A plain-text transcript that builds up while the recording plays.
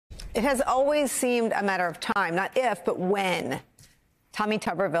It has always seemed a matter of time, not if, but when Tommy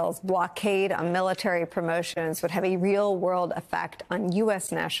Tuberville's blockade on military promotions would have a real-world effect on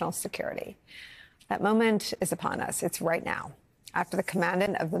U.S. national security. That moment is upon us. It's right now. After the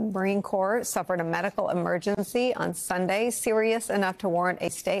commandant of the Marine Corps suffered a medical emergency on Sunday, serious enough to warrant a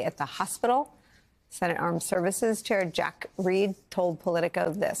stay at the hospital, Senate Armed Services Chair Jack Reed told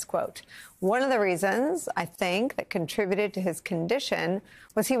Politico this, quote, "One of the reasons, I think, that contributed to his condition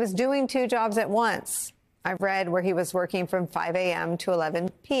was he was doing two jobs at once. I've read where he was working from 5 a.m. to 11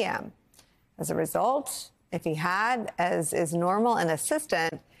 p.m. As a result, if he had, as is normal, an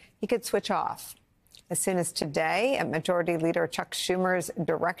assistant, he could switch off. As soon as today, at Majority Leader Chuck Schumer's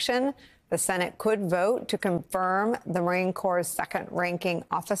direction, the Senate could vote to confirm the Marine Corps' second-ranking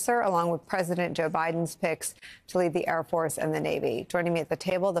officer, along with President Joe Biden's picks to lead the Air Force and the Navy. Joining me at the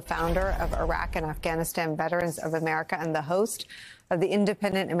table, the founder of Iraq and Afghanistan Veterans of America and the host of the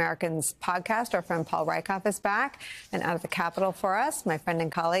Independent Americans podcast. Our friend Paul Rieckhoff is back. And out of the Capitol for us, my friend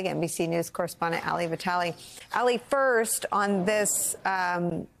and colleague, NBC News correspondent Ali Vitali. Ali, first on this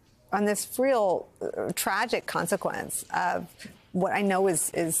real tragic consequence of what I know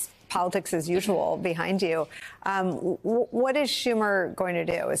is politics as usual behind you. What is Schumer going to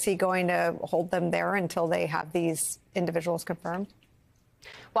do? Is he going to hold them there until they have these individuals confirmed?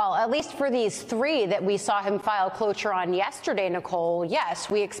 Well, at least for these three that we saw him file cloture on yesterday, Nicolle, yes,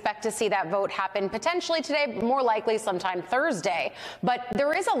 we expect to see that vote happen potentially today, more likely sometime Thursday. But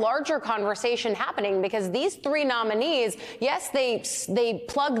there is a larger conversation happening because these three nominees, yes, they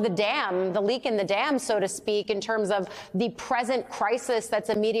plug the dam, the leak in the dam, so to speak, in terms of the present crisis that's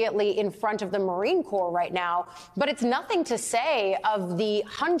immediately in front of the Marine Corps right now. But it's nothing to say of the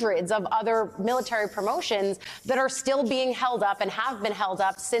hundreds of other military promotions that are still being held up and have been held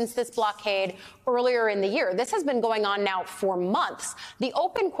up since this blockade earlier in the year. This has been going on now for months. The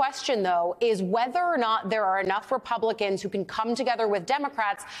open question, though, is whether or not there are enough Republicans who can come together with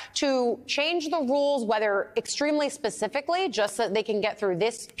Democrats to change the rules, whether extremely specifically, just so that they can get through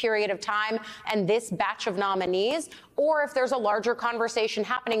this period of time and this batch of nominees, or if there's a larger conversation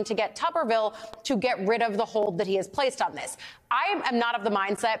happening to get Tuberville to get rid of the hold that he has placed on this. I am not of the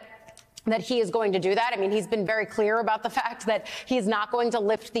mindset that he is going to do that. I mean, he's been very clear about the fact that he's not going to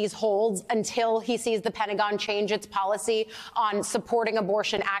lift these holds until he sees the Pentagon change its policy on supporting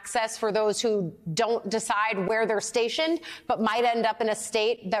abortion access for those who don't decide where they're stationed, but might end up in a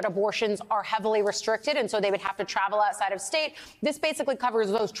state that abortions are heavily restricted, and so they would have to travel outside of state. This basically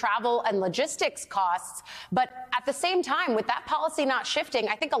covers those travel and logistics costs. But at the same time, with that policy not shifting,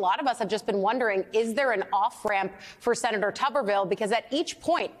 I think a lot of us have just been wondering, is there an off-ramp for Senator Tuberville? Because at each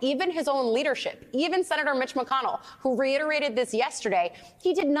point, even his own leadership, even Senator Mitch McConnell, who reiterated this yesterday,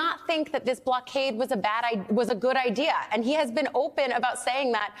 he did not think that this blockade was a good idea. And he has been open about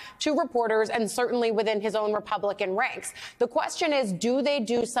saying that to reporters and certainly within his own Republican ranks. The question is, do they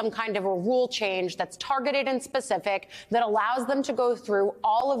do some kind of a rule change that's targeted and specific that allows them to go through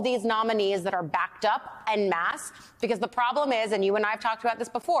all of these nominees that are backed up en masse? Because the problem is, and you and I have talked about this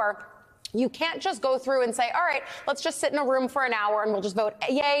before, you can't just go through and say, all right, let's just sit in a room for an hour and we'll just vote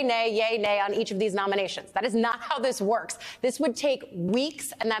yay, nay on each of these nominations. That is not how this works. This would take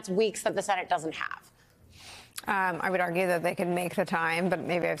weeks, and that's weeks that the Senate doesn't have. I would argue that they could make the time, but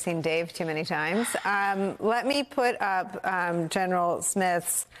maybe I've seen Dave too many times. Let me put up General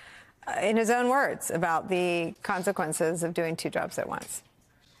Smith's, in his own words, about the consequences of doing two jobs at once.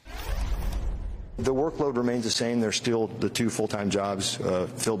 The workload remains the same. There's still the two full-time jobs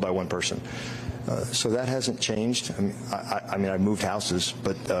filled by one person. So that hasn't changed. I mean, I've moved houses,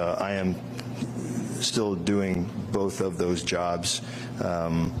 but I am still doing both of those jobs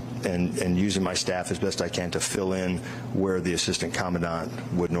and using my staff as best I can to fill in where the assistant commandant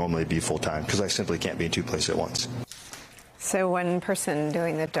would normally be full-time, because I simply can't be in two places at once. So one person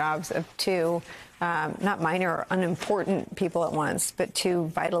doing the jobs of two, not minor or unimportant people at once, but two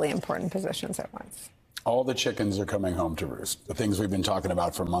vitally important positions at once. All the chickens are coming home to roost. The things we've been talking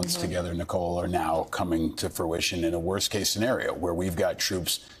about for months together, Nicolle, are now coming to fruition in a worst-case scenario where we've got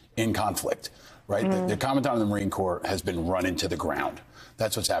troops in conflict, right? The Commandant of the Marine Corps has been run into the ground.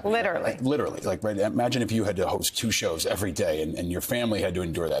 That's what's happening. Literally. Like, right? Imagine if you had to host two shows every day and your family had to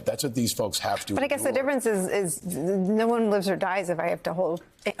endure that. That's what these folks have to endure. But I guess the difference is no one lives or dies if I have to host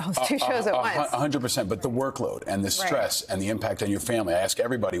two shows at once. 100%. But the workload and the stress and the impact on your family. I ask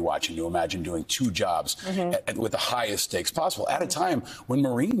everybody watching to imagine doing two jobs with the highest stakes possible at a time when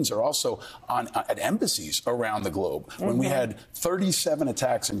Marines are also at embassies around the globe. When we had 37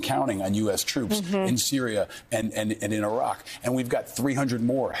 attacks and counting on U.S. troops in Syria and in Iraq. And we've got 3 300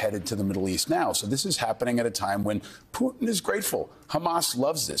 more headed to the Middle East now. So this is happening at a time when Putin is grateful. Hamas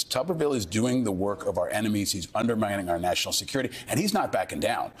loves this. Tuberville is doing the work of our enemies. He's undermining our national security, and he's not backing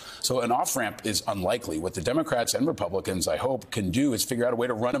down. So an off-ramp is unlikely. What the Democrats and Republicans, I hope, can do is figure out a way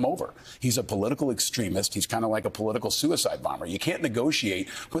to run him over. He's a political extremist. He's kind of like a political suicide bomber. You can't negotiate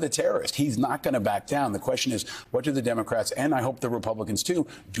with a terrorist. He's not going to back down. The question is, what do the Democrats, and I hope the Republicans too,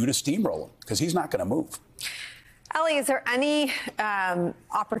 do to steamroll him? Because he's not going to move. Ali, is there any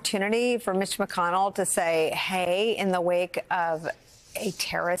opportunity for Mitch McConnell to say, hey, in the wake of a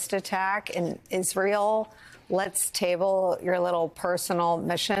terrorist attack in Israel, let's table your little personal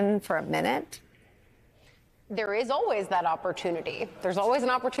mission for a minute? There is always that opportunity. There's always an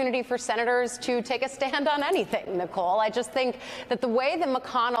opportunity for senators to take a stand on anything, Nicolle. I just think that the way that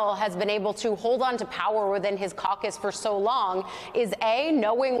McConnell has been able to hold on to power within his caucus for so long is A,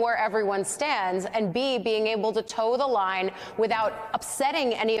 knowing where everyone stands, and B, being able to toe the line without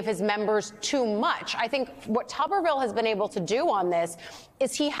upsetting any of his members too much. I think what Tuberville has been able to do on this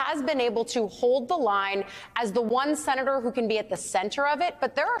is he has been able to hold the line as the one senator who can be at the center of it.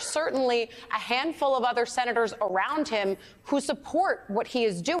 But there are certainly a handful of other senators around him who support what he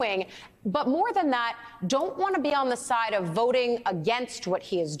is doing, but more than that, don't want to be on the side of voting against what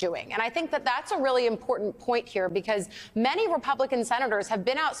he is doing. And I think that that's a really important point here, because many Republican senators have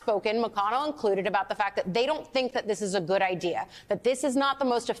been outspoken, McConnell included, about the fact that they don't think that this is a good idea, that this is not the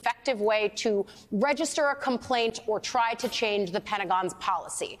most effective way to register a complaint or try to change the Pentagon's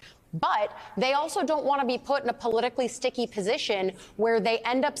policy. But they also don't want to be put in a politically sticky position where they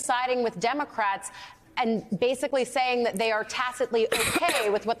end up siding with Democrats and basically saying that they are tacitly okay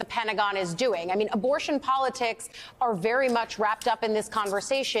with what the Pentagon is doing. I mean, abortion politics are very much wrapped up in this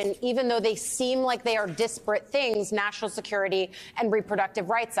conversation, even though they seem like they are disparate things, national security and reproductive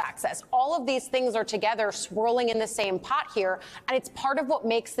rights access. All of these things are together swirling in the same pot here, and it's part of what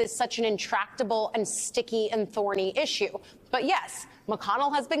makes this such an intractable and sticky and thorny issue. But yes,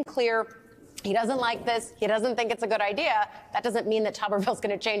 McConnell has been clear. He doesn't like this. He doesn't think it's a good idea. That doesn't mean that Tuberville's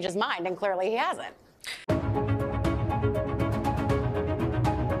going to change his mind, and clearly he hasn't.